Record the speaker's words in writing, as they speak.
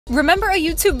Remember a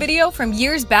YouTube video from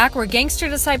years back where Gangster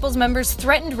Disciples members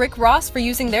threatened Rick Ross for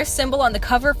using their symbol on the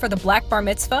cover for the Black Bar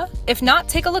Mitzvah? If not,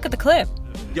 take a look at the clip.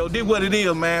 Yo, this what it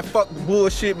is, man. Fuck the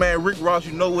bullshit, man. Rick Ross,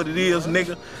 you know what it is,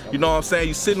 nigga. You know what I'm saying?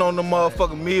 You sitting on them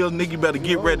motherfucking meals, nigga. You better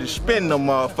get ready to spend them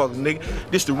motherfucking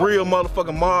nigga. This the real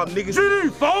motherfucking mob, niggas.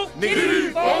 GD, folks.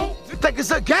 GD, folks. Think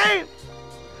it's a game?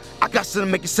 I got something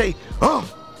to make you say,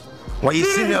 while you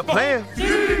sitting there playing.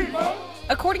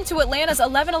 According to Atlanta's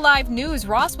 11 Alive News,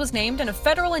 Ross was named in a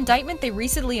federal indictment they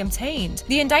recently obtained.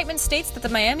 The indictment states that the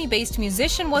Miami-based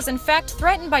musician was in fact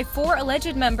threatened by 4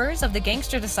 alleged members of the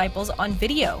Gangster Disciples on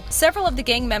video. Several of the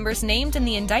gang members named in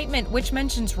the indictment, which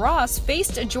mentions Ross,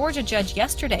 faced a Georgia judge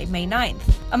yesterday, May 9th.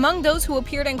 Among those who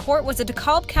appeared in court was a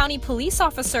DeKalb County police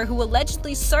officer who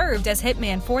allegedly served as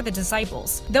hitman for the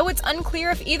Disciples. Though it's unclear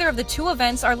if either of the 2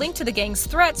 events are linked to the gang's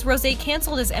threats, Rose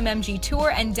canceled his MMG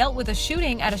tour and dealt with a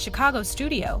shooting at a Chicago studio.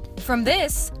 From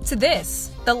this to this,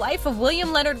 the life of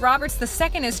William Leonard Roberts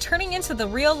II is turning into the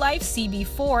real-life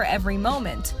CB4 every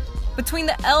moment. Between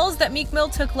the L's that Meek Mill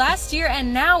took last year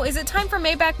and now, is it time for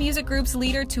Maybach Music Group's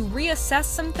leader to reassess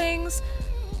some things?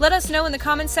 Let us know in the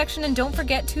comments section, and don't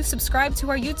forget to subscribe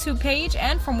to our YouTube page.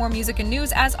 And for more music and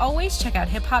news, as always, check out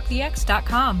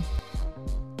HipHopDX.com.